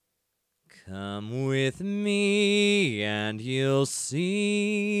Come with me and you'll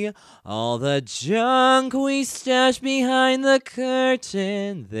see all the junk we stash behind the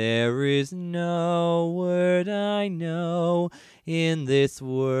curtain. There is no word I know in this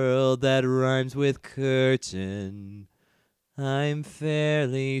world that rhymes with curtain. I'm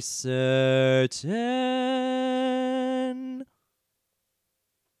fairly certain.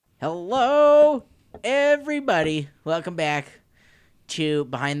 Hello, everybody. Welcome back to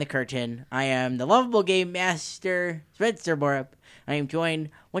Behind the Curtain. I am the lovable game master, Spencer Borup. I am joined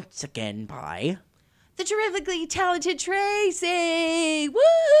once again by the terrifically talented Tracy.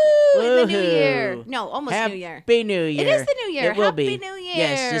 Woohoo! In the new year. No, almost New Year. Happy New Year. It is the new year. It will Happy be. New Year.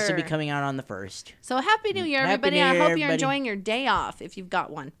 Yes, this will be coming out on the 1st. So Happy New Year, Happy everybody. New I Year, hope you're everybody. enjoying your day off if you've got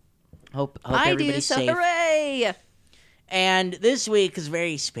one. Hope I do, everybody's so safe. hooray! And this week is a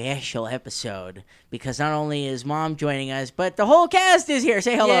very special episode because not only is Mom joining us, but the whole cast is here.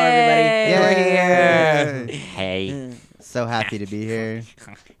 Say hello, everybody. We're here. Hey. So happy to be here.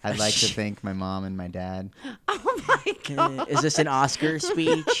 I'd like to thank my mom and my dad. Oh my god. Is this an Oscar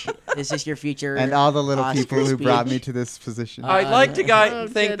speech? Is this your future? And all the little Oscar people who brought me speech? to this position. I'd like to Oh,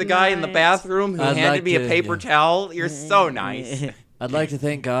 thank the good guy in the night. bathroom who I'd handed like me a to, paper yeah. towel. You're so nice. I'd like to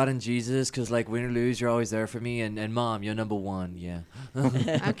thank God and Jesus because, like, win or lose, you're always there for me. And Mom, you're number one. Yeah.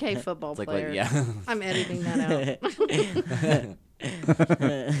 Okay, football It's like, player. what, yeah. I'm editing that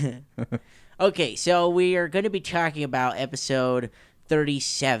out. Okay, so we are going to be talking about episode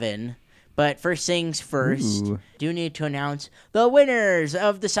 37. But first things first, Ooh. do need to announce the winners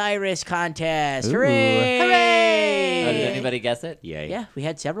of the Cyrus contest. Ooh. Hooray! Hooray! Did anybody guess it? Yay. Yeah, we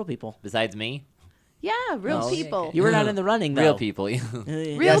had several people. Besides me? Yeah, real Oh, people. You were not in the running, though. Real people. Real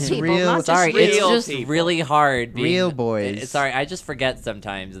Yes, people, real- not just Sorry, real. it's just people. really hard. Being, Real boys. Sorry, I just forget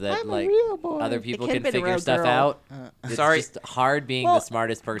sometimes that, I'm a like, real boy. other people could've can been a figure real stuff girl. out. It's Sorry. just hard being Well, the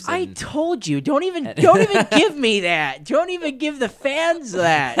smartest person. I told you, don't even give me that. Don't even give the fans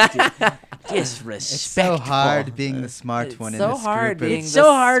that. Disrespectful. It's so hard being the smart one in so this hard group. being It's the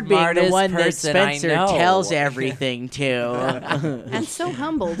so hard being the smartest one that person I Spencer know. tells everything to. And so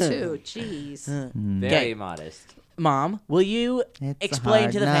humble, too. Jeez. Very Okay. modest. Mom, will you It's a explain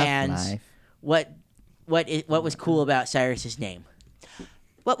hard to the enough fans life. what was cool about Cyrus's name?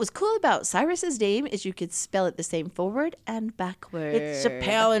 What was cool about Cyrus's name is you could spell it the same forward and backward. It's a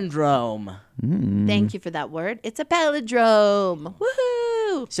palindrome. Thank you for that word. It's a palindrome.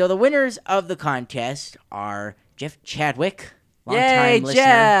 Woohoo! So the winners of the contest are Jeff Chadwick, Yay, long-time listener,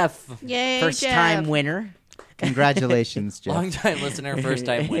 Jeff! Yay, first-time Jeff. winner. Congratulations, Jeff. Long-time listener,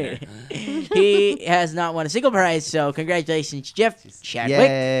 first-time winner. He has not won a single prize, so congratulations, Jeff Chadwick.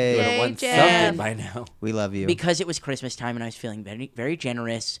 Yay. Would have Yay, won Jeff. something by now. We love you. Because it was Christmas time and I was feeling very, very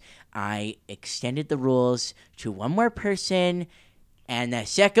generous, I extended the rules to one more person, and the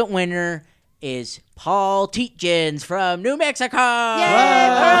second winner is Paul Tietjens from New Mexico.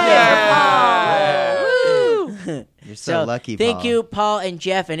 Woo! You're so lucky, Thank Paul. you, Paul and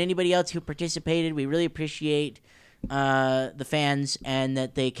Jeff, and anybody else who participated. We really appreciate the fans and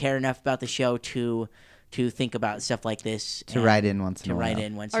that they care enough about the show to think about stuff like this. To and write in once in a To write while.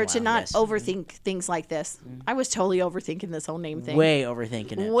 in once in a Or while. to not yes. overthink things like this. I was totally overthinking this whole name thing. Way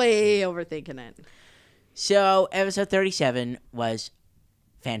overthinking it. Way overthinking it. So, episode 37 was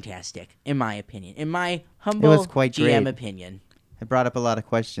fantastic, in my opinion. In my humble was quite GM great. opinion. It brought up a lot of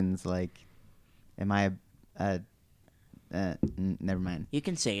questions like, am I never mind. You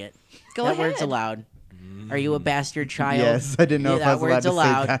can say it. Go that ahead. word's allowed. Are you a bastard child? Yes, I didn't know if I that was allowed word's to say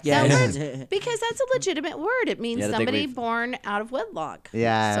allowed. that. Yes. Because that's a legitimate word. It means Yeah, I don't think somebody we've- born out of wedlock.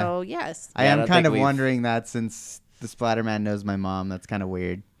 Yeah. So, yes. I Yeah, I am don't kind think of we've- wondering that since the Splatterman knows my mom. That's kind of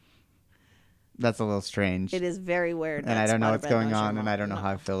weird. That's a little strange. It is very weird. And I that don't know what's Splatterman going knows your on, and I don't know mom.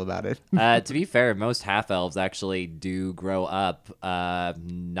 how I feel about it. To be fair, most half-elves actually do grow up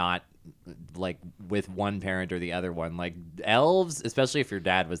not like with one parent or the other one. Like elves, especially if your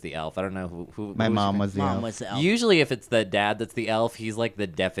dad was the elf. I don't know who My who mom your- was the Mom elf. was the elf. Usually, if it's the dad that's the elf, he's like the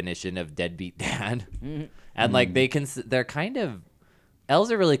definition of deadbeat dad. And like they're kind of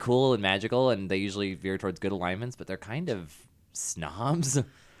elves are really cool and magical, and they usually veer towards good alignments, but they're kind of snobs.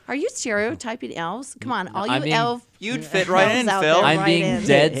 Are you stereotyping elves? Come on, all you I mean, elf You'd fit right elves in, out Phil. there. I'm right being in.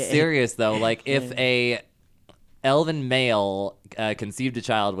 dead serious though. Like if a elven male conceived a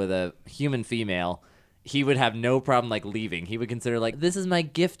child with a human female, he would have no problem like leaving. He would consider like, this is my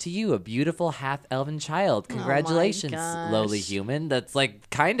gift to you, a beautiful half elven child. Oh my Congratulations, gosh. lowly human. That's like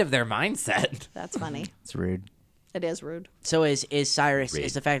kind of their mindset. That's funny. It's rude. It is rude. So is Cyrus? Read.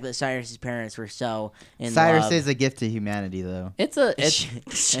 Is the fact that Cyrus's parents were so in Cyrus love? is a gift to humanity, though. It's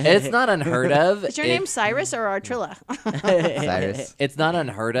not unheard of. Is your name Cyrus or Artrilla? Cyrus. It's not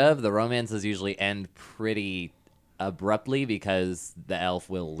unheard of. The romances usually end pretty abruptly because the elf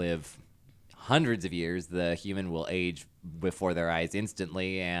will live hundreds of years. The human will age before their eyes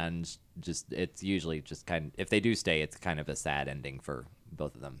instantly, and it's usually just if they do stay, it's kind of a sad ending for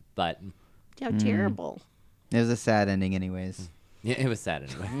both of them. But How terrible. It was a sad ending, anyways. yeah, it was sad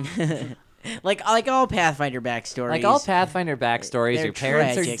anyway. like all Pathfinder backstories. Like all Pathfinder backstories, They're your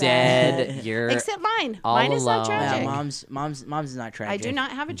parents tragic. are dead. You're Except mine. all Mine is not alone. Yeah, tragic. mom's is not I tragic. do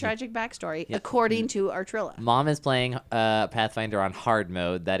not have a tragic backstory, Yeah. according to Artrilla. Mom is playing Pathfinder on hard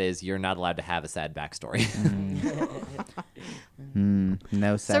mode. That is, you're not allowed to have a sad backstory.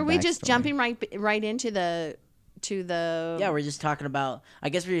 No sad So are we just backstory. jumping right into the Yeah, we're just talking about. I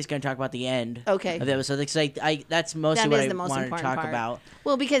guess we're just going to talk about the end. Okay. Of the episode. Because that's mostly That what is I the most wanted to important talk part. about.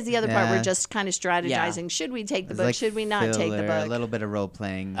 Well, because the other part Yeah. we're just kind of strategizing. Should we take the It's book? like Should we not take the filler, book? A little bit of role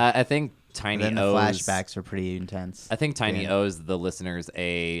playing. I think And Tiny then the owes flashbacks are pretty intense. I think Tiny Yeah. owes the listeners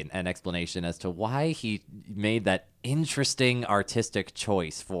an explanation as to why he made that interesting artistic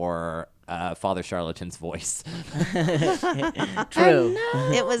choice for Father Charlatan's voice. True.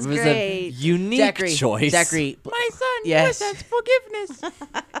 It was It was a great. unique Zachary. choice. Zachary. My son, Yes. that's forgiveness.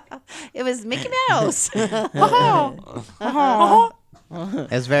 It was Mickey Mouse. It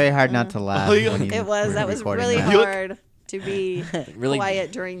was very hard not to laugh. when he It was. That was recording really that. hard to be Really-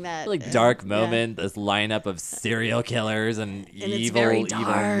 quiet during that. Really dark moment. This lineup of serial killers and, it's evil, very evil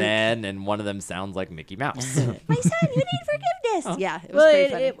dark. men, and one of them sounds like Mickey Mouse. My son, you need forgiveness. Yeah, it was Well, pretty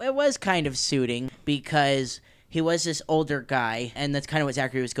funny. it was kind of suiting because he was this older guy, and that's kind of what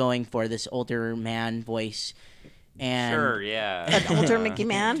Zachary was going for, this older man voice. And yeah. An older Mickey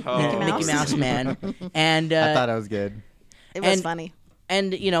Man. Mickey Mouse. Mickey Mouse man. And I thought it was good. It was and- funny.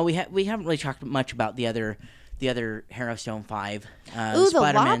 and we haven't really talked much about the other Harrow Stone 5. Ooh, the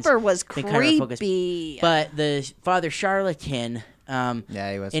Spider-Mans. Lopper was They kind of focus- creepy. But the Father Charlatan,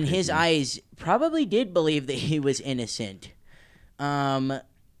 Yeah, he was. in his creepy. eyes, probably did believe that he was innocent.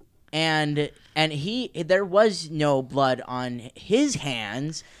 And there was no blood on his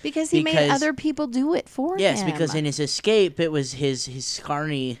hands. because he made because- other people do it for him. Yes, because in his escape, it was his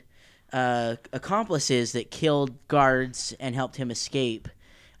Scarny accomplices that killed guards and helped him escape,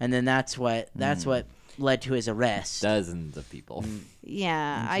 and then that's what led to his arrest. Dozens of people.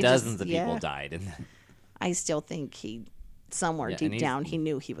 yeah, Dozens of yeah. people died. And I still think he, somewhere Yeah, and deep he's- down, he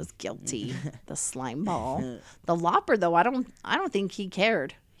knew he was guilty. The slime ball. The Lopper, though, I don't think he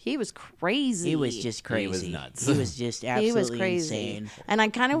cared. He was crazy. He was just crazy. He was nuts. He was just absolutely He was crazy. insane. And I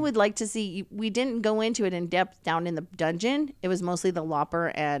kind of would like to see. We didn't go into it in depth down in the dungeon. It was mostly the Lopper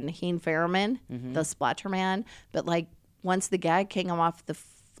and Heen Ferriman, the Splatterman. But like once the gag came off the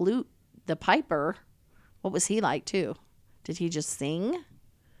flute, the piper, what was he like too? Did he just sing?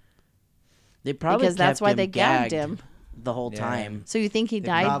 They probably Because that's kept why him they gagged him. the whole Yeah. time. So you think he They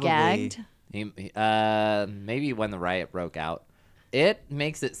died probably- gagged? Maybe when the riot broke out. It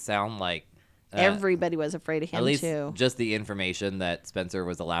makes it sound like Everybody was afraid of him at least too. just the information that Spencer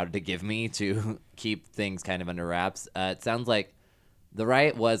was allowed to give me to keep things kind of under wraps. It sounds like the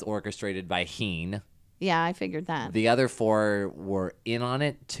riot was orchestrated by Heen. Yeah, I figured that. The other four were in on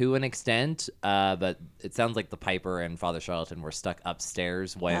it to an extent, but it sounds like the Piper and Father Charlatan were stuck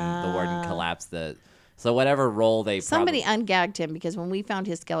upstairs when the warden collapsed the. So whatever role they Somebody ungagged him because when we found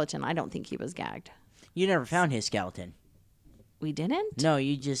his skeleton, I don't think he was gagged. You never found his skeleton. We didn't? No,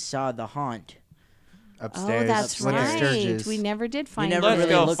 you just saw the haunt. Upstairs. Oh, that's with the right. Sturges. We never did You find never it. Let's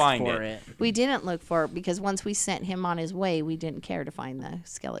really go looked find for it. it. We didn't look for it because once we sent him on his way, we didn't care to find the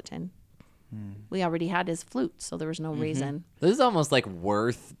skeleton. We already had his flute, so there was no reason. This is almost like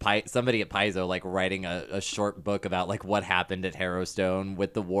worth somebody at Paizo like writing a short book about like what happened at Harrowstone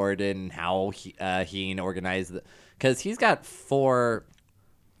with the warden, how Heen organized, because he's got 4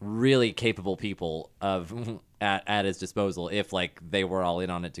 really capable people at his disposal if like they were all in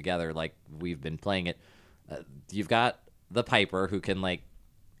on it together, like we've been playing it. You've got the Piper who can like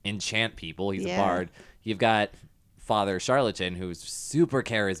enchant people. He's a Yeah. bard. You've got Father Charlatan, who's super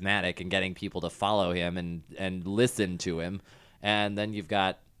charismatic and getting people to follow him and listen to him. And then you've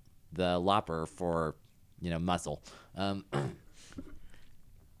got the Lopper for, muscle.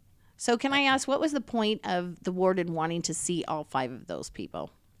 So can I ask, what was the point of the warden wanting to see all 5 of those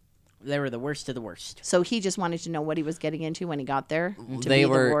people? They were the worst of the worst. So he just wanted to know what he was getting into when he got there to they be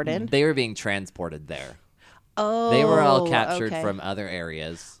were the warden? They were being transported there. Oh, They were all captured okay. from other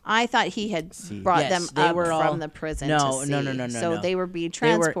areas. I thought he had See. brought Yes, them they up were all- from the prison. No, to no, see. no, no, no, So no. they were being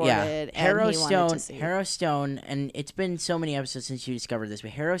They were, transported, and Harrow he wanted to Stone, see. Harrow Stone, and it's been so many episodes since you discovered this,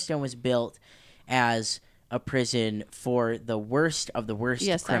 but Harrow Stone was built as a prison for the worst of the worst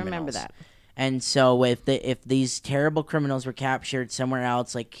Yes, I criminals. remember that. And so if these terrible criminals were captured somewhere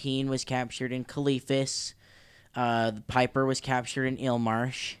else, like Keen was captured in Caliphus, Piper was captured in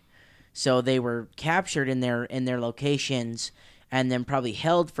Ilmarsh, so they were captured in their locations and then probably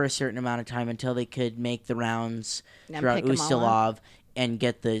held for a certain amount of time until they could make the rounds And throughout pick 'em all Ustalov and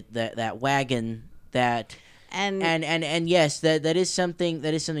get that wagon that. And And yes, that is something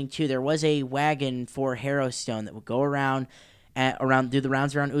too. There was a wagon for Harrowstone that would go around do the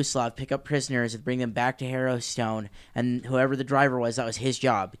rounds around Uslav, pick up prisoners, and bring them back to Harrowstone. And whoever the driver was, that was his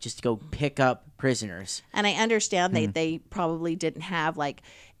job, just to go pick up prisoners. And I understand Hmm. they probably didn't have like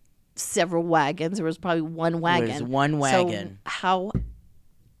several wagons. There was probably one wagon. There was one wagon. So how,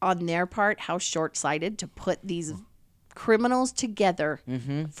 on their part, how short-sighted to put these criminals together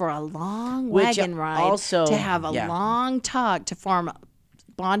for a long Which wagon ride, also- to have a yeah. long talk, to form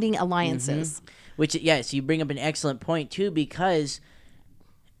bonding alliances. Which, yes, you bring up an excellent point too, because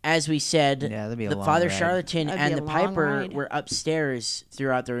as we said, Yeah, that'd be a the long Father ride. Charlatan That'd be and a the long Piper ride. were upstairs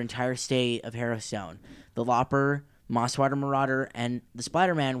throughout their entire stay of Harrowstone. The Lopper, Mosswater Marauder, and the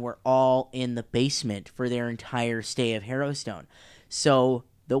Splatterman were all in the basement for their entire stay of Harrowstone. So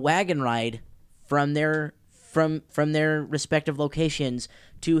the wagon ride from their respective locations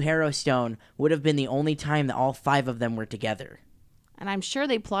to Harrowstone would have been the only time that all 5 of them were together. And I'm sure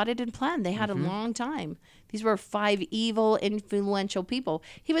they plotted and planned. They had a long time. These were 5 evil, influential people.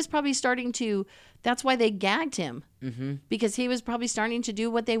 He was probably starting to. That's why they gagged him, because he was probably starting to do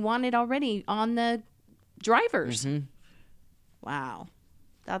what they wanted already on the drivers. Wow,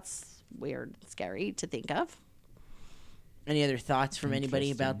 that's weird, scary to think of. Any other thoughts from anybody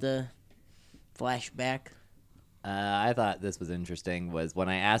about the flashback? I thought this was interesting was when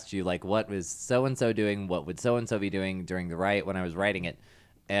I asked you, like, what was so-and-so doing, what would so-and-so be doing during the riot when I was writing it,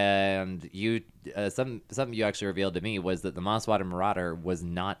 and you, something you actually revealed to me was that the Mosswater Marauder was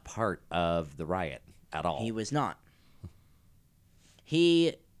not part of the riot at all. He was not.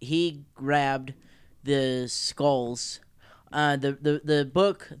 He grabbed the skulls. The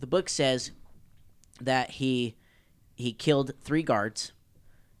book says that he killed 3 guards,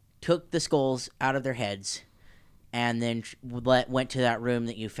 took the skulls out of their heads, and then went to that room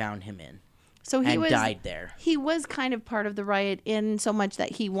that you found him in, So he and was died there. He was kind of part of the riot in so much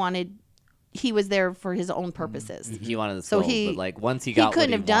that he was there for his own purposes. He wanted the So skulls, he- but like once he He got what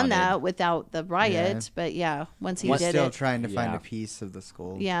couldn't have done wanted, that without the riot, Yeah. but yeah, once he He's did still it, trying to find Yeah. a piece of the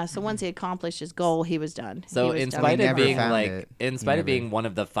skull. yeah. So once he accomplished his goal, he was done. So He was in done. spite We of never being found like, it. in We spite of never- being one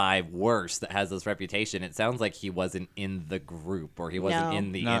of the 5 worst that has this reputation, it sounds like he wasn't in the group or he wasn't No.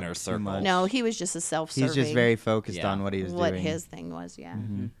 in the Not inner too circle. much. No, he was just a self-serving. He's just very focused Yeah. on what he was what doing. his thing was, yeah.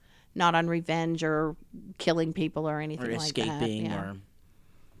 Not on revenge or killing people or anything Or like escaping, that. Yeah. or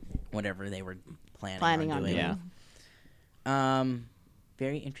whatever they were Planning on doing. doing. Yeah.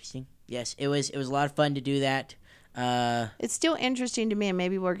 Very interesting. Yes, it was a lot of fun to do that. It's still interesting to me, and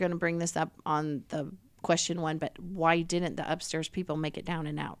maybe we're going to bring this up on the question 1, but why didn't the upstairs people make it down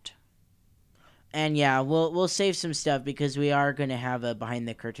and out? And yeah, we'll save some stuff because we are going to have a behind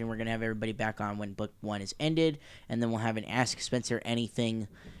the curtain. We're going to have everybody back on when book 1 is ended, and then we'll have an Ask Spencer Anything,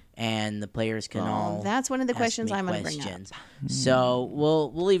 and the players can all. That's one of the ask questions me I'm going to bring up. questions. So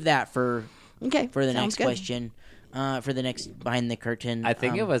we'll leave that for Okay, the sounds next good. question. For the next behind the curtain. I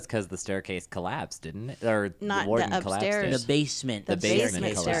think it was because the staircase collapsed, didn't it? Or Not the warden the collapsed upstairs. it. the basement. The basement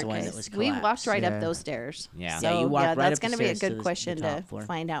basement collapsed. was the one that staircase. was We collapsed. walked right up Yeah. those stairs. Yeah. So, Yeah, you walked right that's up the going to be a stairs to good the question top to floor.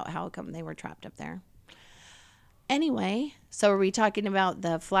 find out how come they were trapped up there. Anyway, so are we talking about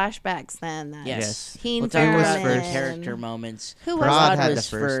the flashbacks then? That Yes. Keen We'll talk about Farrelly their and- character moments. Who was Parad it? had the was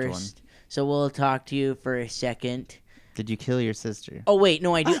first one. So we'll talk to you for a second. Did you kill your sister? Oh wait,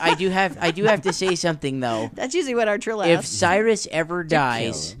 no, I do have to say something though. That's usually what Archer If laughs. Cyrus ever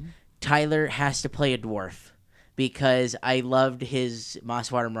dies, Tyler has to play a dwarf because I loved his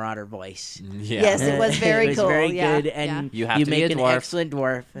Mosswater Marauder voice. Yeah. Yes, it was very it was cool. very Yeah, good, and You have to be make a an dwarf. excellent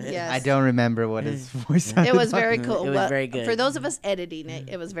dwarf. Yes. I don't remember what his voice sounded It was like. very cool. It was But very good. For those of us editing it,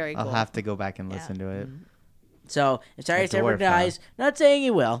 it was very cool. I'll have to go back and Yeah. listen to it. So if Cyrus A ever dwarf, huh? dies, not saying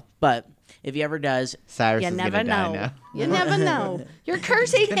he will, but if he ever does, Cyrus You is never gonna die know. now. You never know. You're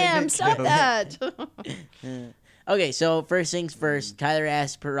cursing gonna him. get Stop killed. that. okay. So first things first, Tyler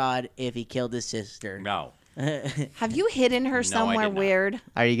asked Parad if he killed his sister. No. Have you hidden her somewhere did not. weird?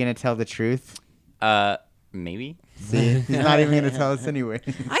 Are you gonna tell the truth? Maybe. See, he's not even going to tell us anyway.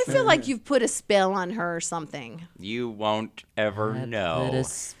 I feel like you've put a spell on her or something. You won't ever know.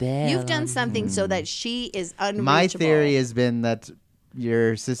 You've done something so that she is unreachable. My theory has been that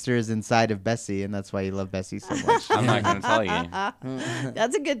your sister is inside of Bessie, and that's why you love Bessie so much. I'm not going to tell you.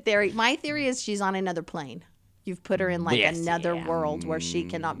 That's a good theory. My theory is she's on another plane. You've put her in like Yes, another yeah. world where she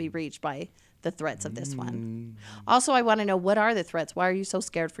cannot be reached by the threats of this one. Also, I want to know, what are the threats? Why are you so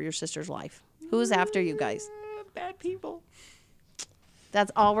scared for your sister's life? Who's after you guys? Bad people.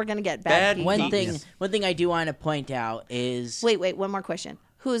 That's all we're gonna get. Bad Bad One people. thing I do want to point out is Wait, one more question.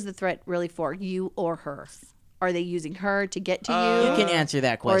 Who is the threat really for, you or her? Are they using her to get to you can answer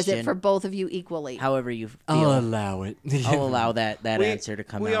that you, or is question it for both of you equally? however you feel. I'll allow it. I'll allow that answer to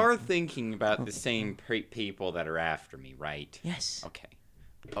come we out. are thinking about the same people that are after me, right? Yes. Okay.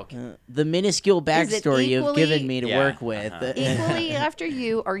 Okay. The minuscule it backstory you've equally- given me to Yeah, work with. Equally after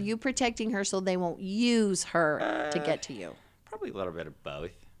you, are you protecting her so they won't use her to get to you? Probably a little bit of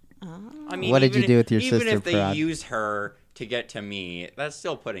both. Oh. I mean, What did you even do with your even sister, if they Parag? use her to get to me, that's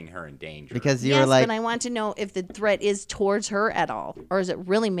still putting her in danger. Because you Yes, were like, but I want to know if the threat is towards her at all, or is it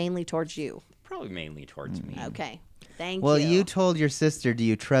really mainly towards you? probably mainly towards me. Okay, thank well, you. you told your sister, "Do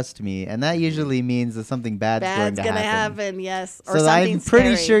you trust me?" And that usually means that something bad's Bad's going to gonna happen. happen, yes. Or So something I'm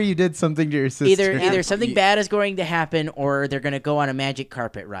pretty scary. sure you did something to your sister. Either something bad is going to happen, or they're going to go on a magic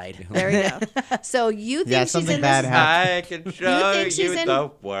carpet ride. There you go. So you think Yeah, she's something in bad this? happened. I can show think she's you in-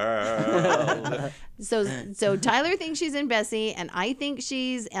 the world. So Tyler thinks she's in Bessie, and I think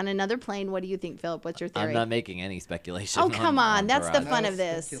she's on another plane. What do you think, Philip? What's your theory? I'm not making any speculation. Oh, come on. That's the Parag. fun of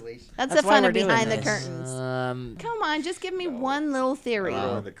this. speculation. That's That's the why fun we're of doing behind the this. curtains. Come on, just give me one little theory.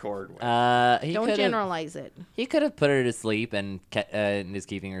 Or the cord. He Don't could've- generalize it. He could have put her to sleep and is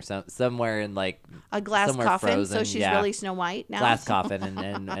keeping her somewhere in like A glass somewhere coffin, so frozen, she's yeah. really Snow White now. glass coffin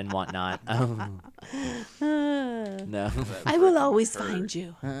and whatnot. No. I will always find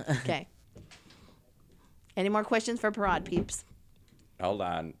you. Okay. Any more questions for Parad, peeps? Hold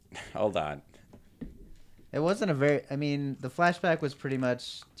on. It wasn't a very. I mean, the flashback was pretty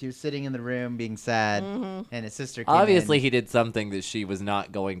much he was sitting in the room being sad, and his sister. Came Obviously, in. he did something that she was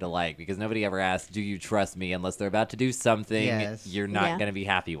not going to like because nobody ever asked, "Do you trust me?" Unless they're about to do something Yes. you're not Yeah. going to be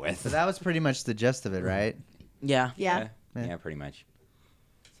happy with. So that was pretty much the gist of it, right? Yeah. Yeah. Yeah, pretty much.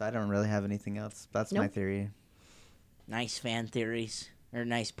 So I don't really have anything else. That's my Nope. theory. Nice fan theories. Or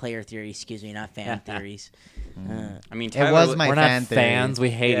nice player theories, excuse me, not fan theories. I mean, It Tyler, was my We're fan not theory. fans. We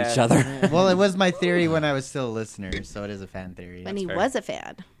hate Yeah. each other. Well, it was my theory when I was still a listener, so it is a fan theory. When he fair. was a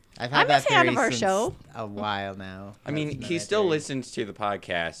fan. I've I'm had a that fan theory of our since show. a while now. I mean, That's he my still theory. listens to the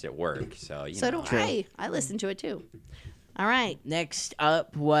podcast at work, so you So know. do I. I listen to it too. All right. Next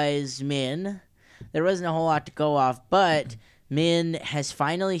up was Min. There wasn't a whole lot to go off, but Min has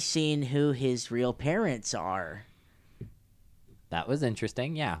finally seen who his real parents are. That was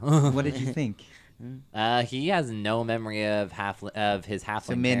interesting. Yeah. What did you think? He has no memory of his halfling.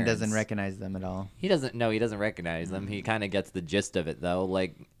 So Min doesn't parents. recognize them at all. He doesn't. No, he doesn't recognize them. He kind of gets the gist of it though.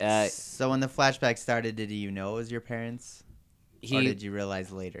 Like, So when the flashback started, did you know it was your parents, or he did you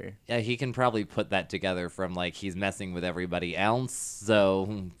realize later? he can probably put that together from like he's messing with everybody else.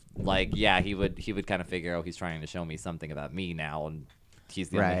 So like, yeah, he would kind of figure, oh, he's trying to show me something about me now, and he's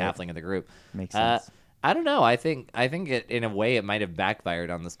the only Right. halfling in the group. Makes sense. I don't know. I think it in a way it might have backfired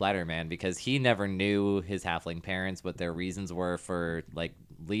on the Splatterman because he never knew his halfling parents, what their reasons were for like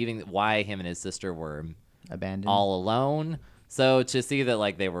leaving, why him and his sister were Abandoned. all alone. So to see that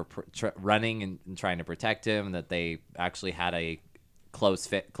like they were running and trying to protect him, and that they actually had a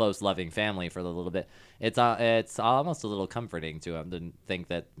close loving family for a little bit, it's almost a little comforting to him to think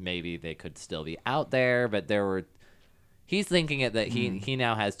that maybe they could still be out there, but he's thinking it that he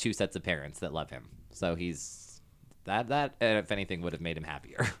now has two sets of parents that love him. So he's that if anything would have made him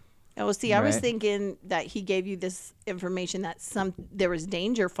happier. Oh, see, I was Right. thinking that he gave you this information that there was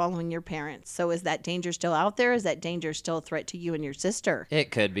danger following your parents. So is that danger still out there? Is that danger still a threat to you and your sister?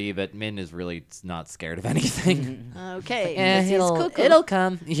 It could be, but Min is really not scared of anything. Okay. Eh, this is it'll cuckoo.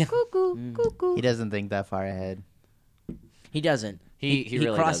 come. Yeah. Cuckoo, cuckoo. He doesn't think that far ahead. He doesn't. He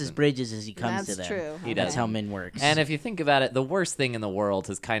really crosses doesn't. bridges as he comes to That's them. true. He That's does. how Min works. And if you think about it, the worst thing in the world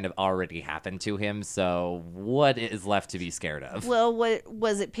has kind of already happened to him. So what is left to be scared of? Well, what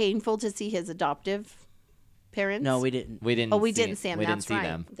was it painful to see his adoptive parents? no, we didn't. We didn't. Oh, we see didn't see him. We That's didn't see right.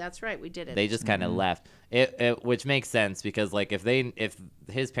 them. That's right. We did it. They just kind of left. Which makes sense because like if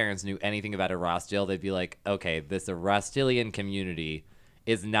his parents knew anything about Erostil, they'd be like, okay, this Erostilian community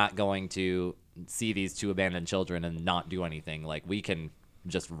is not going to see these two abandoned children and not do anything. Like we can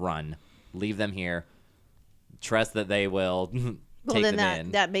just run, leave them here, trust that they will Well, take then them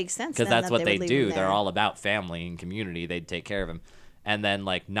in. that makes sense. Because then, that's that what they would leave do. him They're there. all about family and community. They'd take care of him. And then,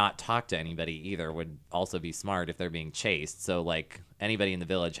 like, not talk to anybody either would also be smart if they're being chased. So, like, anybody in the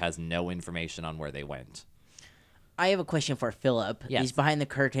village has no information on where they went. I have a question for Philip. Yes. These behind the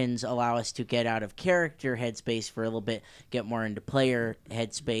curtains allow us to get out of character headspace for a little bit, get more into player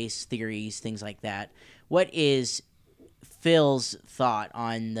headspace, theories, things like that. What is Phil's thought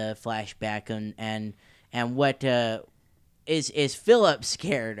on the flashback and what is Philip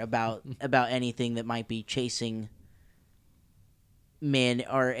scared about anything that might be chasing Min,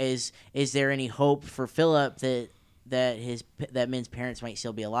 or is there any hope for Philip that Min's parents might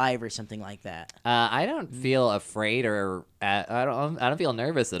still be alive or something like that? I don't feel afraid or I don't feel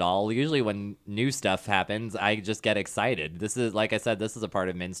nervous at all. Usually when new stuff happens, I just get excited. This is, like I said, this is a part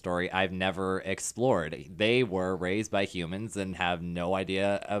of Min's story I've never explored. They were raised by humans and have no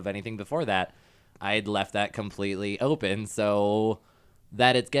idea of anything before that. I'd left that completely open, so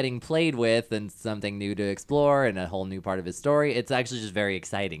that it's getting played with and something new to explore and a whole new part of his story, it's actually just very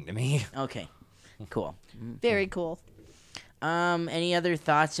exciting to me. Okay, cool. Very cool. Any other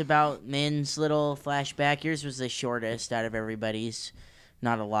thoughts about Min's little flashback? Yours was the shortest out of everybody's.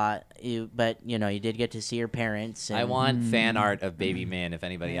 Not a lot, but you did get to see her parents. And I want fan art of Baby Min, if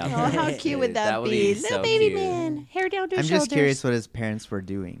anybody out Oh, there. how cute would that, would be? so Little baby cute. man, hair down to I'm his just shoulders. curious what his parents were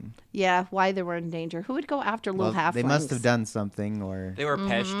doing. Yeah, why they were in danger. Who would go after little Well, halflings? they must have done something or They were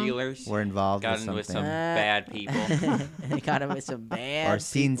pesh dealers. were involved Got with in with some something. bad people. they got him with some bad. Or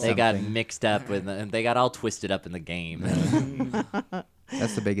seen people. They got something. mixed up with, and they got all twisted up in the game.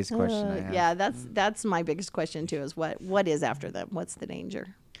 That's the biggest question I have. Yeah, that's my biggest question too. Is what is after them? What's the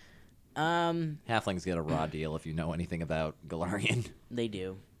danger? Halflings get a raw deal if you know anything about Galarian. They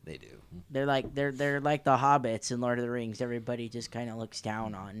do. They do. They're like the hobbits in Lord of the Rings. Everybody just kind of looks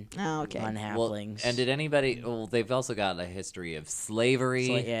down on Oh, okay. on Well, halflings. and did anybody? Well, they've also got a history of slavery.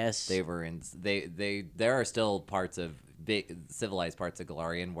 Yes. They were in. There are still parts of big civilized parts of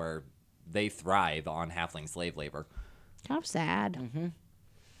Galarian where they thrive on halfling slave labor. How sad.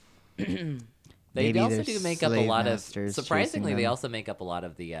 They Maybe also there's do make up a slave lot of. masters Surprisingly, chasing they them. also make up a lot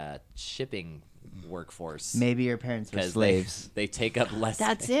of the shipping workforce. Maybe your parents were because slaves. they take up less.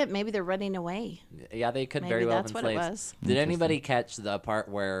 That's it. Maybe they're running away. Yeah, they could Maybe very well have that's been what it slaves. was. Did anybody catch the part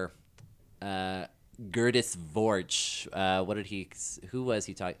where Gertis Vorch, what did he? Who was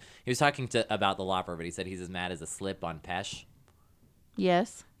he talking? He was talking about the Lopper, but he said he's as mad as a slip on Pesh.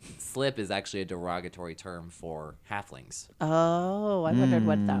 Yes. Slip is actually a derogatory term for halflings. Oh, I wondered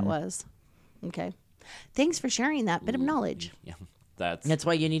what that was. Okay. Thanks for sharing that bit of knowledge. Yeah, that's. That's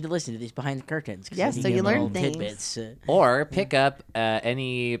why you need to listen to these behind the curtains. 'Cause Yes, then so you get learn little things. tidbits. Or pick up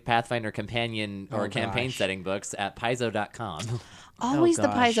any Pathfinder companion or Oh, campaign gosh. setting books at Paizo.com. Always the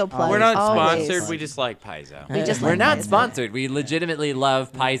gosh. Paizo plug. We're not always. sponsored. We just like Paizo. We just We're like not Paizo. sponsored. We legitimately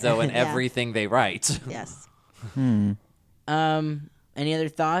love Paizo and Yeah. everything they write. Yes. Any other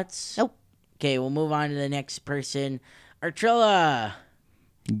thoughts? Nope. Okay, we'll move on to the next person. Artrilla,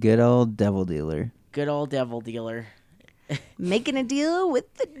 Good old devil dealer. good old devil dealer. Making a deal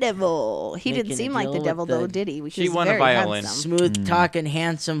with the devil. He Making didn't a seem like deal the with devil, the- though, did he? She was won a very violin. handsome. Smooth talking,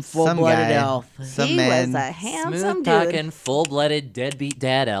 handsome, full Some blooded guy. elf. Some He man. was a handsome Smooth dude. talking, full-blooded, deadbeat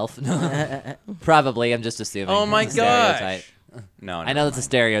dad elf. Probably, I'm just assuming. Oh my It's a stereotype. gosh. No, I know that's a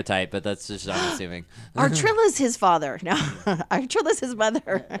stereotype, but that's just I'm assuming. Artrilla's his father. No, Artrilla's his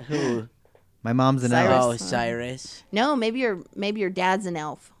mother. Who? My mom's an Cyrus. elf. Oh, Cyrus. No, maybe your dad's an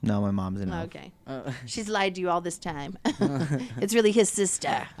elf. No, my mom's an elf. Okay. She's lied to you all this time. It's really his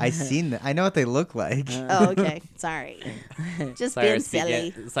sister. I seen that. I know what they look like. Oh, okay. Sorry. Just being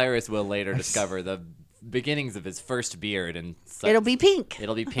silly. Cyrus will later discover the beginnings of his first beard, and It'll be pink.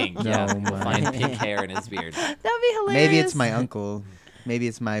 it'll be pink. Yeah, we'll my. find pink hair in his beard. That'd be hilarious. Maybe it's my uncle. Maybe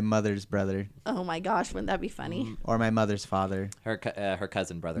it's my mother's brother Oh my gosh, wouldn't that be funny? or my mother's father. Her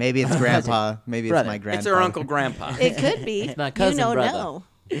cousin brother. Maybe it's grandpa. Maybe it's Brother. my grandpa. It's her uncle grandpa. It could be. my cousin you don't brother. know.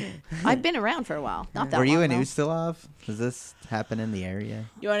 I've been around for a while. Not that Were you long, in though. Ustilov? Does this happen in the area?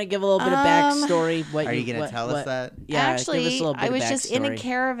 You want to give a little bit of backstory? What Are you going to what- tell what- us that? Yeah, Actually, give us a little bit I of was just in a backstory.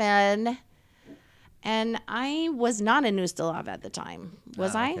 caravan, and I was not in Ustilov at the time.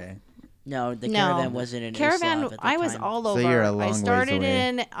 Was I? Okay. No, the No. caravan wasn't in Caravan. Ustav at the I was time. all So over. you're a long I ways started away.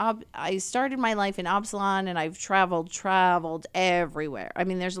 in. I started my life in Absalon, and I've traveled everywhere. I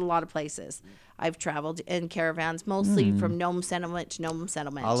mean, there's a lot of places I've traveled in caravans, mostly from Gnome Settlement to Gnome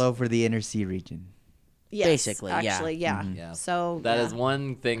Settlement. All over the inner sea region. Yes, Basically, yeah. actually, yeah. Yeah. So That yeah. is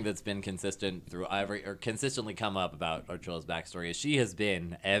one thing that's been consistent through consistently come up about Artrilla's backstory is she has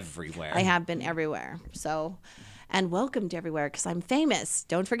been everywhere. I have been everywhere. So, and welcomed everywhere because I'm famous.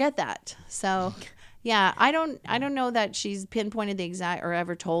 Don't forget that. So, Yeah, I don't know that she's pinpointed the exact or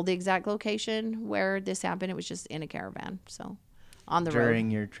ever told the exact location where this happened. It was just in a caravan, so on the During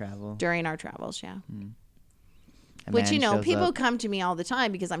road your travel. during our travels. Yeah, A which man shows people up. come to me all the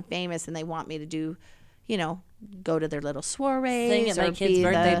time because I'm famous and they want me to do, go to their little soirees. Sing at my or kid's be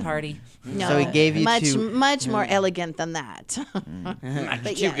birthday the- party. No, So he gave you much two- much more elegant than that.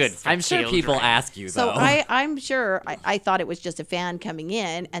 But Too yes. good for I'm sure children. people ask you So though. I'm sure I thought it was just a fan coming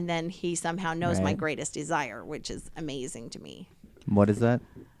in, and then he somehow knows my Right. greatest desire, which is amazing to me. What is that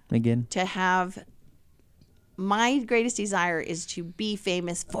again? To have my greatest desire is to be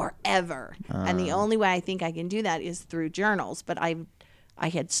famous forever, and the only way I think I can do that is through journals. But I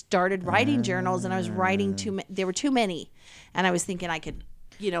had started writing journals, and I was writing there were too many, and I was thinking I could,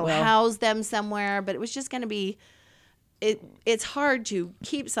 house them somewhere, but it was just going to be. It's hard to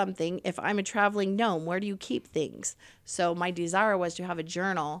keep something if I'm a traveling gnome. Where do you keep things? So my desire was to have a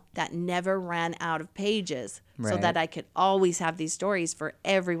journal that never ran out of pages, so Right. that I could always have these stories for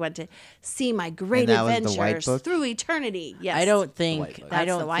everyone to see my great that was the white adventures book? through eternity. Yes, I don't think white book. I That's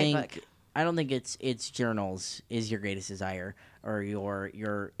don't the white think book. I don't think it's journals is your greatest desire or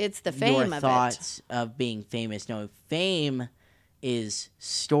your It's the fame your of it. thoughts of being famous. No, fame is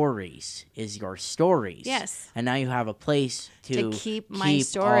stories. Is your stories. Yes. And now you have a place to keep my all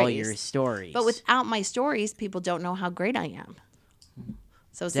stories. your stories. But without my stories, people don't know how great I am.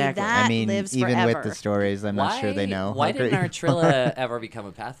 So see, Exactly. that I mean, lives even forever. with the stories, I'm not sure they know. Why how great didn't you are. Artrilla ever become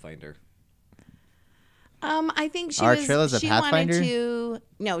a Pathfinder? I think she Artrilla's a she Pathfinder? wanted to.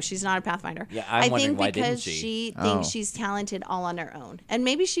 No, she's not a Pathfinder. Yeah, I'm I wondering think why didn't because she? she Oh. thinks she's talented all on her own, and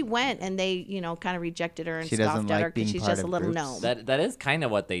maybe she went and they, kind of rejected her and She doesn't scoffed at like her because being she's part just a of little groups. gnome. That is kind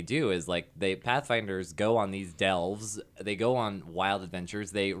of what they do. Is like Pathfinders go on these delves. They go on wild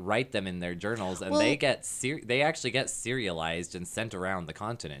adventures. They write them in their journals, and Well- they they actually get serialized and sent around the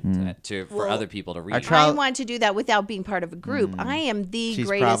continent for Well, other people to read. Our trial- I want to do that without being part of a group. I am the She's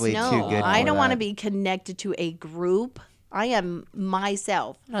greatest probably too gnome. good I for don't want to that. be connected to a group. I am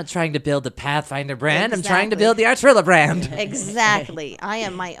myself. I'm not trying to build the Pathfinder brand. I'm trying to Exactly. build the Artrilla brand. Exactly. I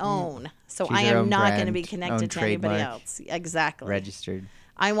am my own. So She's I her am own not going to be brand, connected own to anybody trademark. else. Exactly. Registered.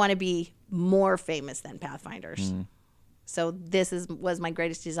 I want to be more famous than Pathfinders. So this was my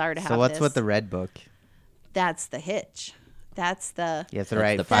greatest desire to have So what's this. with the red book? That's the hitch. That's the You have to That's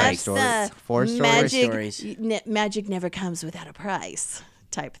write the five price. stories. the Four stories. magic, stories. magic never comes without a price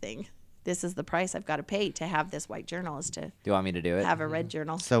type thing. This is the price I've got to pay to have this white journal is to Do you want me to do it? have a red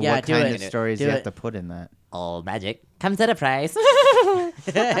journal. So Yeah, what do kind it. of stories Do do you have it. to put in that? All magic comes at a price.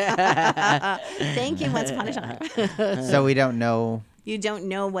 Thank you. Once upon a time. So we don't know, You don't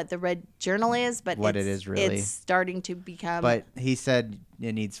know what the red journal is, but What it it's- is really. It's starting to become. but he said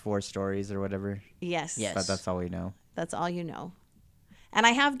it needs 4 stories or whatever. yes, Yes. But that's all we know. that's all you know. And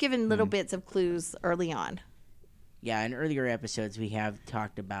I have given little bits of clues early on. Yeah, in earlier episodes we have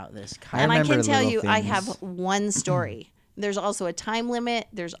talked about this. I And I remember can tell little you, I things. have one story. There's also a time limit.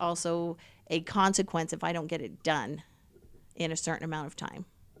 There's also a consequence if I don't get it done in a certain amount of time.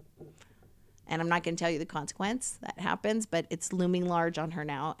 And I'm not going to tell you the consequence that happens, but it's looming large on her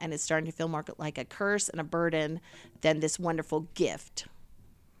now, and it's starting to feel more like a curse and a burden than this wonderful gift.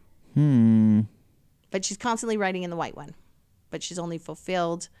 But she's constantly writing in the white one. But she's only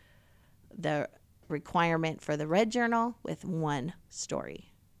fulfilled the requirement for the red journal with one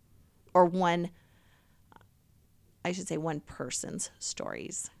story. Or one person's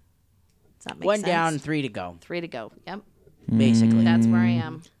stories. Does that make One sense? down, 3 to go. 3 to go. Yep. Basically. That's where I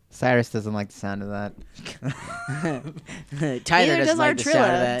am. Cyrus doesn't like the sound of that. Tyler Neither doesn't does like the sound of Artrilla.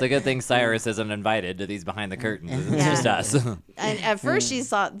 that. It's a good thing Cyrus isn't invited to these behind the curtains. It's Yeah. just us. And at first she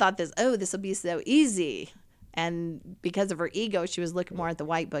thought this will be so easy. And because of her ego, she was looking more at the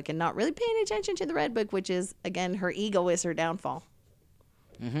white book and not really paying attention to the red book, which is, again, her ego is her downfall.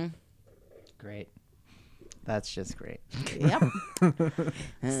 Great. That's just great. Yep.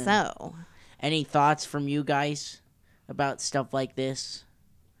 So, Any thoughts from you guys about stuff like this?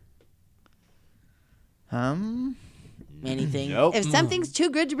 Anything? Nope. if something's too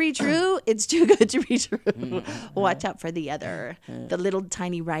good to be true, it's too good to be true. Watch out for the little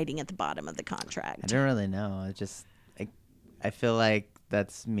tiny writing at the bottom of the I contract. don't really know. It just, I feel like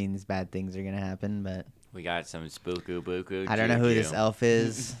that means bad things are going to happen, but We got some spooku buku. I don't know who this juju. elf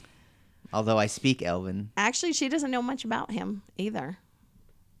is. Although I speak Elven. Actually, she doesn't know much about him either.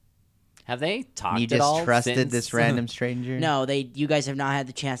 Have they talked You at just all trusted since- this random stranger? No, you guys have not had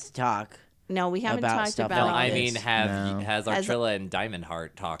the chance to talk. No, we haven't About talked stuff about No, like I it. mean, this. No. has Has- Artrilla and Diamond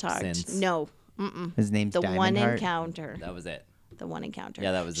Heart talked Talked. since? No, His name's the Diamond one Heart. encounter. That was it. The one encounter.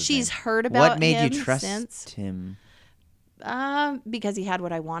 Yeah, that was his She's name. heard about What made him you trust since. him? Because he had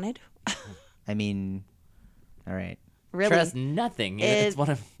what I wanted. I mean, all right. Really, Trust nothing. It's It- one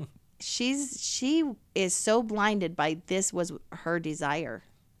of. she is so blinded by this was her desire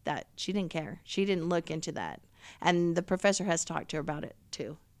that she didn't care. She didn't look into that, and the professor has talked to her about it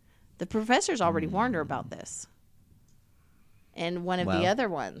too. The professor's already warned her about this, and one of the Well. other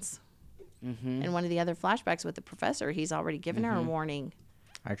ones, Mm-hmm. and one of the other flashbacks with the professor, he's already given her a warning.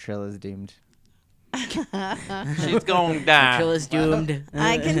 Our trail is doomed. She's going down. Trill is doomed.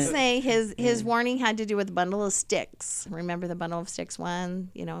 I can say his warning had to do with a bundle of sticks. Remember the bundle of sticks one?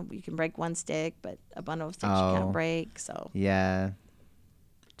 You know, you can break one stick, but a bundle of sticks you Oh. can't break. So Yeah.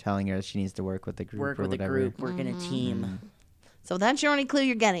 Telling her she needs to work with the group Work or with a whatever. group, work in a team. so that's your only clue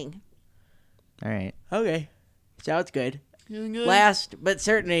you're getting. All right. Okay. Sounds good. Last, but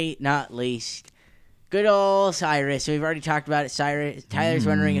certainly not least, good old Cyrus. So we've already talked about it. Cyrus. Tyler's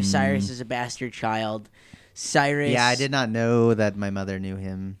wondering if Cyrus is a bastard child. Cyrus. Yeah, I did not know that my mother knew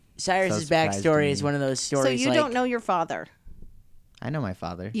him. Cyrus's So surprised backstory me. is one of those stories. So you like, don't know your father. I know my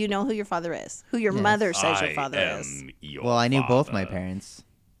father. You know who your father is. Who your Yes. mother says your father is. Well, I knew both my parents.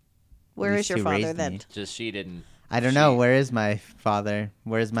 Where These is your two father raised then? me. Just she didn't. I don't know. Where is my father?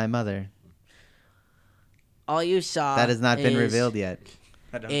 Where is my mother? all you saw. That has not been is- revealed yet.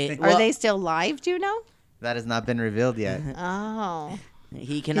 I don't it- think. Are Well- they still live? Do you know? That has not been revealed yet. Oh,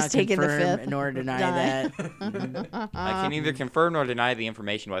 He cannot taking the confirm fifth nor deny die. that. I can neither confirm nor deny the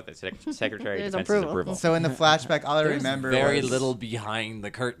information about the Secretary of There's Defense's approval. approval. So in the flashback, all I There's remember very was, little behind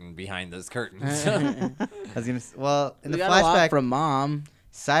the curtain, behind those curtains. I was gonna. Well, in We the got a lot flashback, from mom.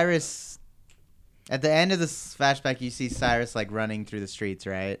 Cyrus. At the end of this flashback, you see Cyrus like running through the streets,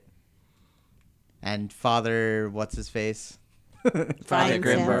 right? And Father, what's his face? Father Finds him.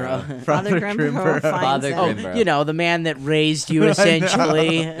 Grimborough. Father Grimborough finds Father him. Oh, Grimborough. you know, the man that raised you,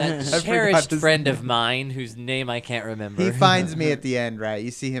 essentially. That forgot cherished his friend name. of mine whose name I can't remember. He finds me at the end, right? You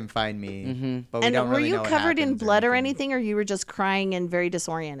see him find me, Mhm. but we And don't were really you know what covered in happens blood or anything, or you were just crying and very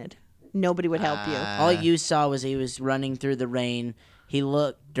disoriented? Nobody would help you. All you saw was he was running through the rain. He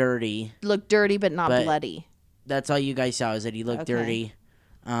looked dirty. Looked dirty, but not But- bloody. That's all you guys saw is that he looked Okay. dirty.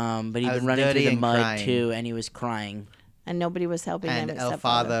 But he'd I been was running through dirty the and mud crying. too, and he was crying. And nobody was helping him And except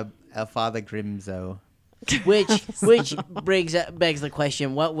Father. El Father Grimzo. Which begs the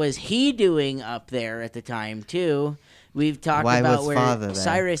question: what was he doing up there at the time too? We've talked Why about was where Father there?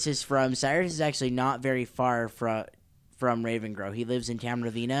 Cyrus is from. Cyrus is actually not very far from Ravengrow. He lives in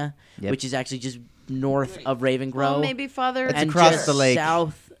Tamravina, Yep. which is actually just north of Ravengrow. Well, maybe Father. It's and across just the lake.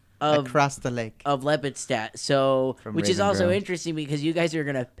 south Across the lake. of Lepidstadt. So, From which is also Ravengrow. interesting because you guys are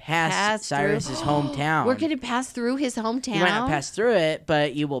gonna pass Pass through. Cyrus's hometown. We're gonna pass through his hometown. You might not pass through it,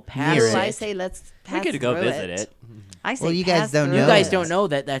 but you will pass Near Ooh, it. I say let's we pass could go through visit it. I say Well, you guys pass don't through You know guys it. don't know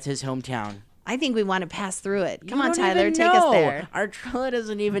that that's his hometown. I think we want to pass through it. Come You on, don't Tyler, even take us know. there. Our Trilla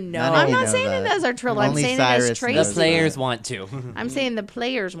doesn't even know. None of I'm you not know saying that. it as our Trilla. I'm Only saying it as Cyrus The Tracy. knows players that. want to. I'm saying the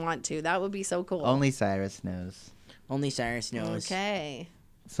players want to. That would be so cool. Only Cyrus knows. Only Cyrus knows. Okay.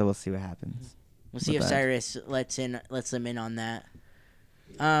 So we'll see what happens. We'll see with if that. Cyrus lets them in on that.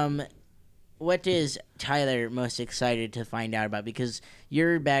 What is Tyler most excited to find out about? Because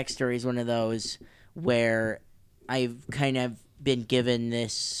your backstory is one of those where I've kind of been given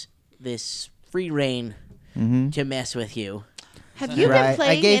this free reign Mm-hmm. to mess with you. Have you Right. I been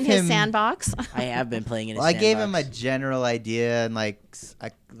playing gave in his him- sandbox? I have been playing in a Well, I gave him a sandbox. general idea and like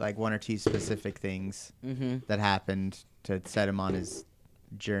one or two specific things Mm-hmm. that happened to set him on his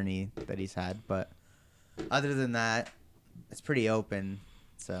journey that he's had. But other than that, it's pretty open.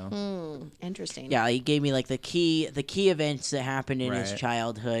 So Interesting. Yeah, he gave me like the key events that happened in his Right.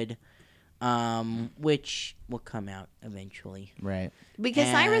 childhood, which will come out eventually. right. Because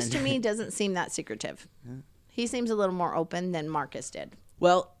Cyrus to And- me doesn't seem that secretive. He seems a little more open than Marcus did.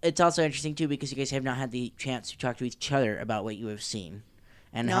 Well, it's also interesting too because you guys have not had the chance to talk to each other about what you have seen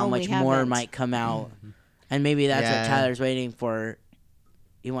and how No, we much more haven't. might come out. And maybe that's Yeah. what Tyler's waiting for.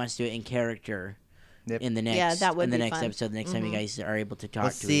 He wants to do it in character Yep. in the next Yeah, that would in the be next fun. episode, the next time you guys are able to talk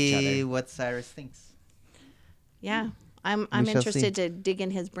We'll to each see other. what Cyrus thinks. Yeah. I'm shall interested to dig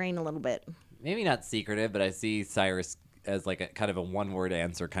in his brain a little bit. Maybe not secretive, but I see Cyrus as like a kind of a one-word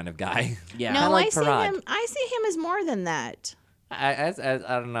answer kind of guy. Yeah. No, Kinda like I see Parad. him. I see him as more than that. I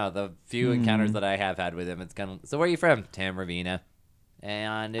don't know. The few encounters that I have had with him, it's kind of. So where are you from? Tamravina.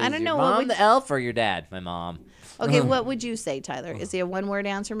 And is I don't your know, what mom would- the elf or your dad? My mom. Okay, what would you say, Tyler? Is he a one-word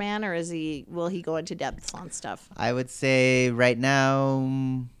answer man, or will he go into depths on stuff? I would say right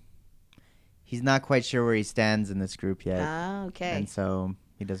now he's not quite sure where he stands in this group yet. Ah, okay. And so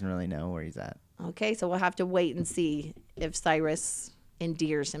he doesn't really know where he's at. Okay, so we'll have to wait and see if Cyrus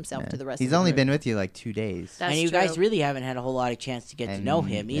endears himself to the rest He's of the only group. been with you like 2 days. That's and you true. guys really haven't had a whole lot of chance to get to And, know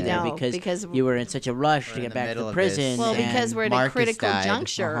him either yeah. No, because because- you were in such a rush We're to in get the back middle to of prison. this. Well, and- because we're at Marcus a critical died.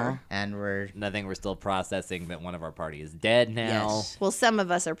 juncture. Uh-huh. And we're I think we're still processing that one of our party is dead now. Yes. Well, some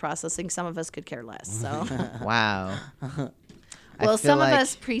of us are processing. Some of us could care less. So, wow. I well, feel some like- of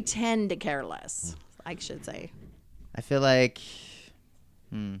us pretend to care less. I should say. I feel like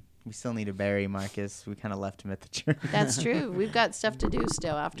we still need to bury Marcus. We kind of left him at the church. That's true. We've got stuff to do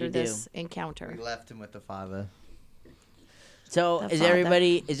still after You this We encounter. left him with the father. So The is father.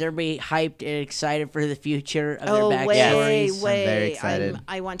 everybody hyped and excited for the future of Oh, their way, backstories? I'm very way! excited.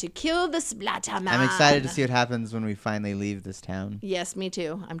 I want to kill the Splatterman. I'm excited to see what happens when we finally leave this town. Yes, me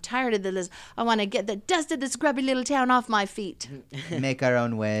too. I'm tired of this. I want to get the dust of this grubby little town off my feet. Make our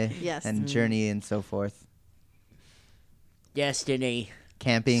own way. Yes. And journey and so forth. Destiny. It's a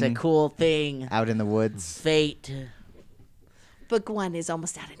Camping cool thing. out in the woods. Fate. Book 1 is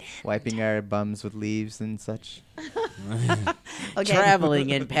almost out of it. Wiping our bums with leaves and such. Okay. Traveling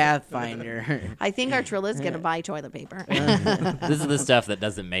in Pathfinder. I think our Trilla's going to buy toilet paper. This is the stuff that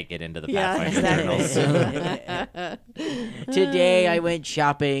doesn't make it into the Yeah, Pathfinder exactly. journals. Today I went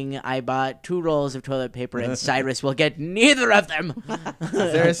shopping. I bought 2 rolls of toilet paper, and Cyrus will get neither of them. Is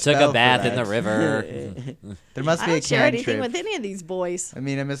there a Took spell a for bath in that? the river. There must I be a don't share anything cantrip. with any of these boys. I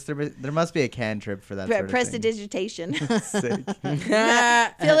mean, there must be a cantrip for that sort of thing. Prestidigitation. Sick.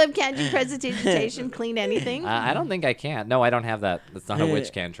 Philip, can't do prestidigitation clean anything? I don't think I can. No, I don't have that. That's not a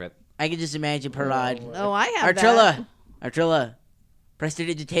witch cantrip. I can just imagine Parad. Oh, I have Artrilla. Artrilla.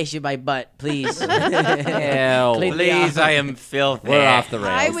 Prestidigitation by butt, please. Ew. Clean me Please, off. I am filthy. We're off the that.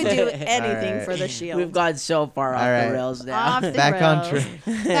 I rails. would do anything Alright. for the shield. We've gone so far off All right. the rails now. off the Back on rails.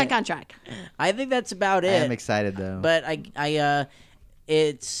 track. Back on track. I think that's about I it. am excited though. But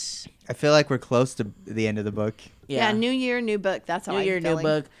it's I feel like we're close to the end of the book. Yeah, new year, new book. That's how New I'm year, new feeling.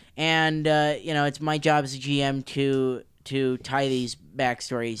 book, and it's my job as a GM to tie these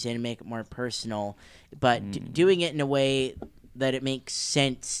backstories in and make it more personal, but doing it in a way that it makes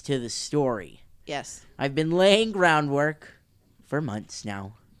sense to the story. Yes. I've been laying groundwork for months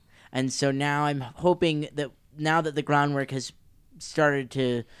now, and so now I'm hoping that now that the groundwork has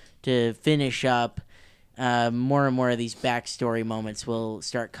started to finish up, more and more of these backstory moments will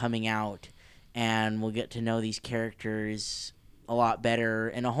start coming out, and we'll get to know these characters a lot better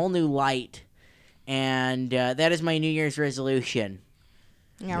in a whole new light. And that is my New Year's resolution.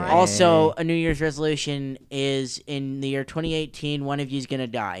 All right. Also, a New Year's resolution is in the year 2018, one of you is going to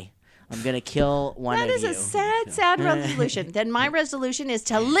die. I'm going to kill one That of is you. a sad, sad resolution. Then my resolution is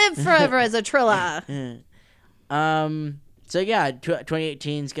to live forever as a Trilla. So yeah,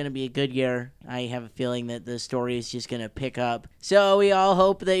 2018 is going to be a good year. I have a feeling that the story is just going to pick up. So we all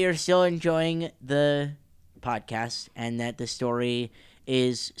hope that you're still enjoying the podcast and that the story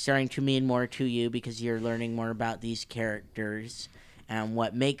is starting to mean more to you because you're learning more about these characters and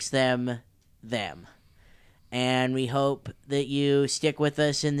what makes them them. And we hope that you stick with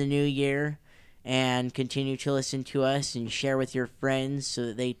us in the new year and continue to listen to us and share with your friends so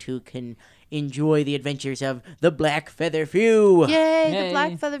that they too can enjoy the adventures of the Black Feather Few. Yay, Yay. the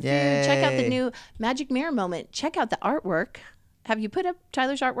Black Feather Feud. Check out the new Magic Mirror moment. Check out the artwork. Have you put up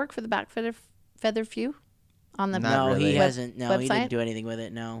Tyler's artwork for the Black Feather Few on the Not No, really. he hasn't. No, he website? didn't do anything with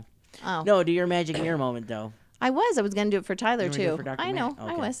it. No. Oh. No, do your Magic Mirror moment, though. I was going to do it for Tyler You were gonna do it too. for Dr. I know. Matt?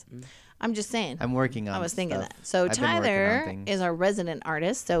 I Okay. was. I'm just saying. I'm working on I was thinking stuff. that. So I've been working on Tyler things. is our resident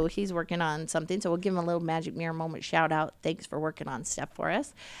artist, so he's working on something. So we'll give him a little Magic Mirror moment shout out. Thanks for working on stuff for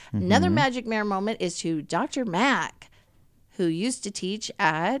us. Another Mm-hmm. Magic Mirror moment is to Dr. Mack, who used to teach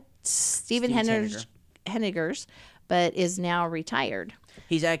at Stephen Henniger's, but is now retired.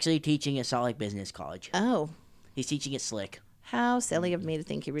 He's actually teaching at Salt Lake Business College. Oh, He's teaching at Slick. how silly of me to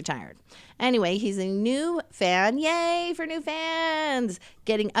think he retired. Anyway, he's a new fan. Yay for new fans.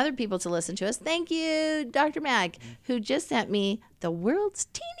 Getting other people to listen to us. Thank you, Dr. Mack, who just sent me the world's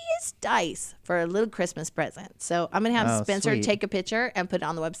teeniest dice for a little Christmas present. So I'm going to have Oh, Spencer sweet. take a picture and put it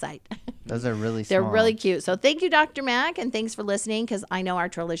on the website. Those are really They're small. really cute. So thank you, Dr. Mack, and thanks for listening because I know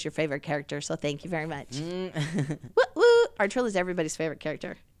Artrill is your favorite character. So thank you very much. Woo woo. Artrill is everybody's favorite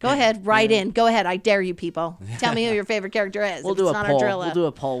character. Go ahead, write in. Go ahead. I dare you, people. Tell me who your favorite character is. We'll if do it's a not poll. Artrilla. We'll do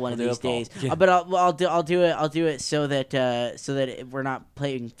a poll one of We'll do these a poll. days. Yeah. But I'll do it so that we're not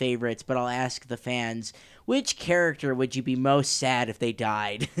playing favorites. But I'll ask the fans, which character would you be most sad if they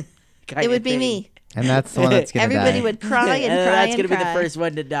died? Kind It of would be thing. me. And that's the one that's gonna Everybody die. would cry and And cry that's and gonna cry. be the first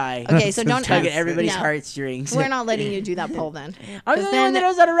one to die. Okay, so don't Tug at ask- everybody's no. heartstrings. We're not letting you do that poll then. I'm 'Cause the only one that then,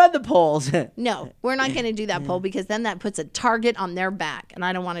 knows how to run the polls. no, we're not going to do that poll because then that puts a target on their back, and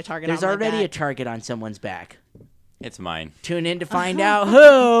I don't want a target There's on my already a back. target on someone's back. It's mine. Tune in to find out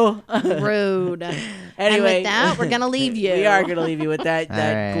who. Rude. And Anyway, with that, we're gonna leave you. we are going to leave you with that All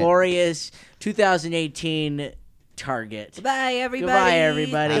right. glorious 2018 target. Bye, everybody. Goodbye,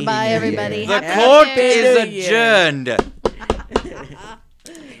 everybody. Goodbye, everybody. The Happy court New Year. is New Year. adjourned.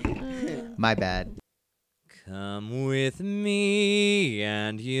 My bad. Come with me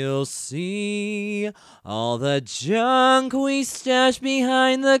and you'll see all the junk we stash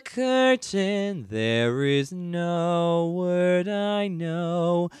behind the curtain. There is no word I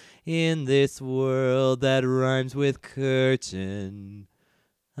know in this world that rhymes with curtain.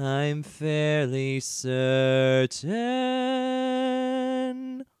 I'm fairly certain.